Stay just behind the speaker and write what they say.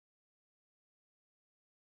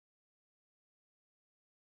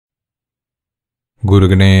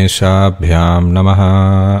Guruganeshabhyam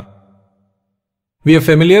Namaha. We are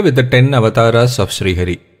familiar with the 10 avatars of Sri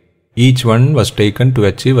Hari. Each one was taken to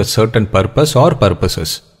achieve a certain purpose or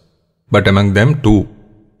purposes. But among them, two,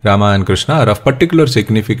 Rama and Krishna, are of particular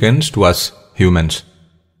significance to us humans.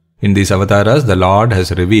 In these avatars, the Lord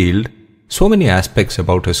has revealed so many aspects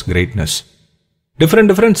about His greatness.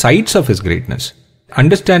 Different sides of His greatness.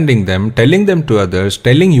 Understanding them, telling them to others,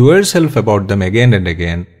 telling yourself about them again and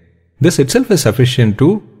again, this itself is sufficient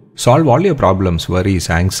to solve all your problems, worries,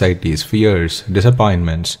 anxieties, fears,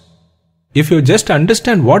 disappointments. If you just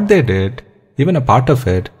understand what they did, even a part of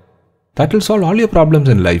it, that will solve all your problems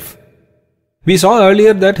in life. We saw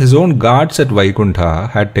earlier that His own gods at Vaikuntha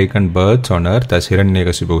had taken births on earth as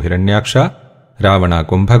Hiranyakashipu Hiranyaksha, Ravana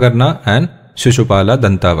Kumbhakarna and Shishupala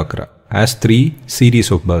Dantavakra as 3 series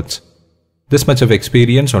of births. This much of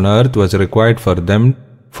experience on earth was required for them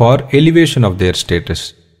for elevation of their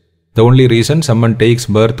status. The only reason someone takes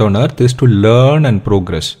birth on earth is to learn and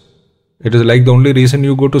progress. It is like the only reason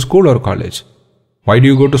you go to school or college. Why do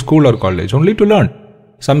you go to school or college? Only to learn.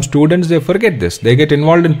 Some students, they forget this. They get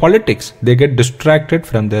involved in politics. They get distracted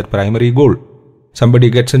from their primary goal. Somebody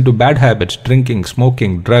gets into bad habits, drinking,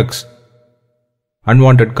 smoking, drugs,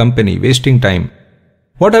 unwanted company, wasting time.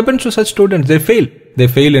 What happens to such students? They fail. They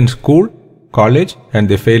fail in school, college, and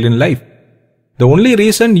they fail in life. The only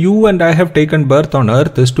reason you and I have taken birth on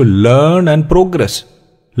earth is to learn and progress.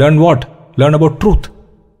 Learn what? Learn about truth.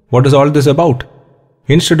 What is all this about?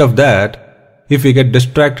 Instead of that, if we get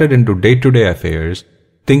distracted into day-to-day affairs,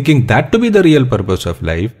 thinking that to be the real purpose of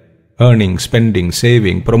life, earning, spending,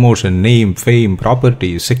 saving, promotion, name, fame,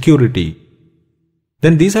 property, security,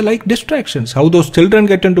 then these are like distractions. How those children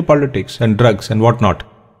get into politics and drugs and whatnot.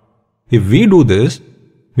 If we do this,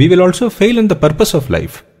 we will also fail in the purpose of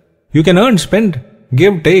life. You can earn, spend,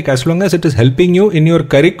 give, take as long as it is helping you in your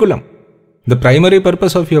curriculum, the primary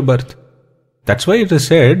purpose of your birth. That's why it is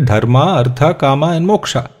said dharma, artha, kama and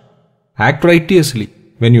moksha. Act righteously.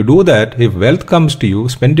 When you do that, if wealth comes to you,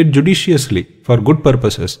 spend it judiciously for good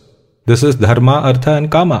purposes. This is dharma, artha and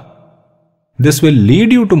kama. This will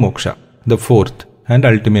lead you to moksha, the fourth and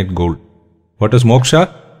ultimate goal. What is moksha?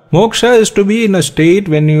 Moksha is to be in a state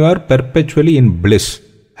when you are perpetually in bliss,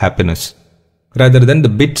 happiness, rather than the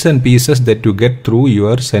bits and pieces that you get through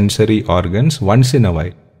your sensory organs once in a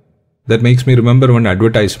while. That makes me remember one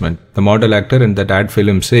advertisement. The model actor in that ad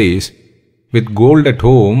film says, "With gold at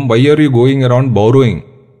home, why are you going around borrowing,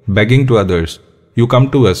 begging to others? You come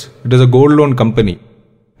to us. It is a gold loan company."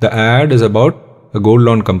 The ad is about a gold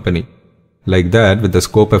loan company. Like that, with the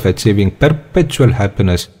scope of achieving perpetual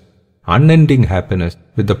happiness, unending happiness,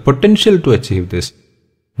 with the potential to achieve this,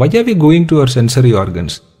 why are we going to our sensory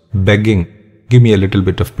organs, begging, "Give me a little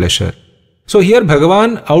bit of pleasure"? So here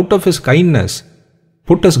Bhagavan, out of His kindness,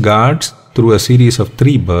 put His guards through a series of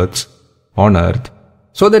 3 births on earth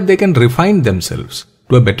so that they can refine themselves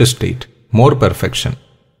to a better state, more perfection.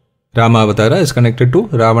 Rama Avatara is connected to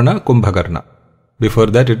Ravana Kumbhakarna. Before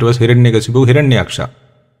that it was Hiranyakashipu Hiranyaksha.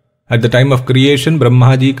 At the time of creation,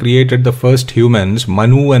 Brahmaji created the first humans,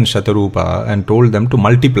 Manu and Shatarupa, and told them to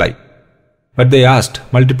multiply. But they asked,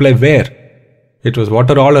 multiply where? It was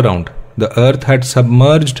water all around. The earth had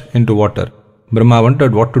submerged into water. Brahma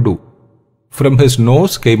wondered what to do. From his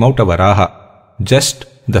nose came out a Varaha, just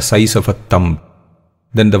the size of a thumb.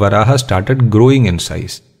 Then the Varaha started growing in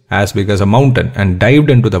size, as big as a mountain, and dived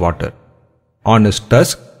into the water. On his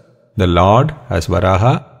tusk, the Lord, as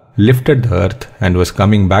Varaha, lifted the earth and was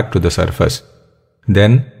coming back to the surface.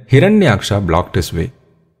 Then Hiranyaksha blocked his way.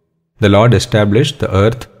 The Lord established the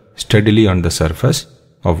earth steadily on the surface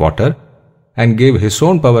of water and gave His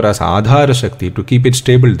own power as Adhara Shakti to keep it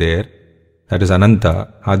stable there, that is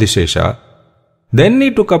Ananta, Adishesha. Then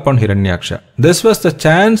He took up on Hiranyaksha. This was the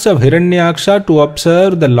chance of Hiranyaksha to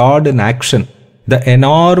observe the Lord in action, the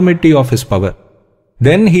enormity of His power.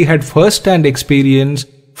 Then he had first-hand experience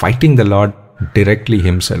fighting the Lord directly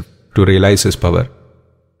himself to realize His power.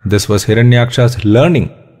 This was Hiranyaksha's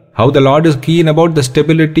learning, how the Lord is keen about the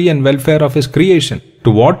stability and welfare of His creation,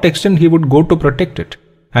 to what extent He would go to protect it,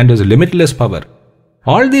 and His limitless power.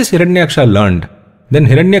 All these Hiranyaksha learned. Then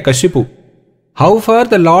Hiranyakashipu, how far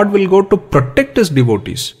the Lord will go to protect His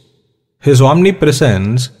devotees. His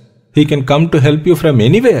omnipresence, He can come to help you from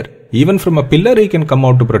anywhere. Even from a pillar He can come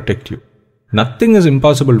out to protect you. Nothing is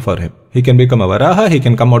impossible for Him. He can become a Varaha, He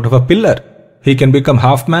can come out of a pillar. He can become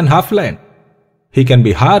half man, half lion. He can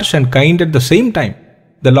be harsh and kind at the same time.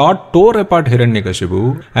 The Lord tore apart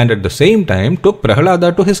Hiranyakashipu and at the same time took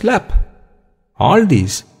Prahlada to His lap. All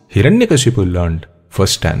these Hiranyakashipu learned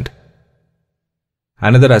firsthand.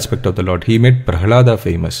 Another aspect of the Lord, He made Prahlada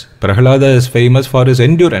famous. Prahlada is famous for his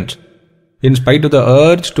endurance. In spite of the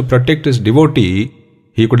urge to protect his devotee,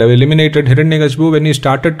 he could have eliminated Hiranyakashipu when he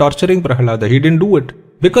started torturing Prahlada. He didn't do it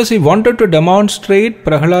because he wanted to demonstrate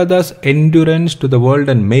Prahlada's endurance to the world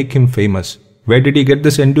and make him famous. Where did he get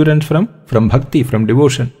this endurance from? From bhakti, from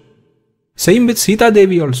devotion. Same with Sita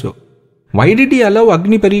Devi also. Why did he allow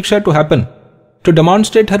Agni Pariksha to happen? To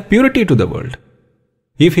demonstrate her purity to the world.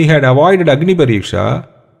 If he had avoided Agni Pariksha,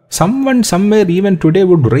 someone somewhere even today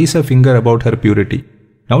would raise a finger about her purity.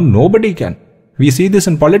 Now nobody can. We see this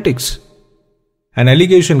in politics. An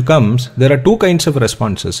allegation comes, there are two kinds of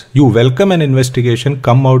responses. You welcome an investigation,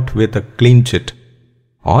 come out with a clean chit.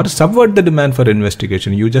 Or subvert the demand for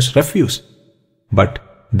investigation, you just refuse. But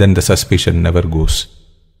then the suspicion never goes.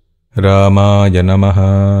 Ramaya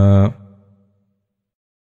Namaha.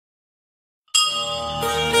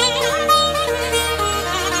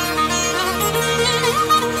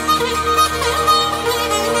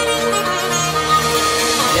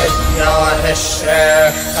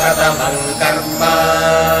 Shrekhadamam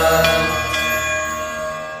karma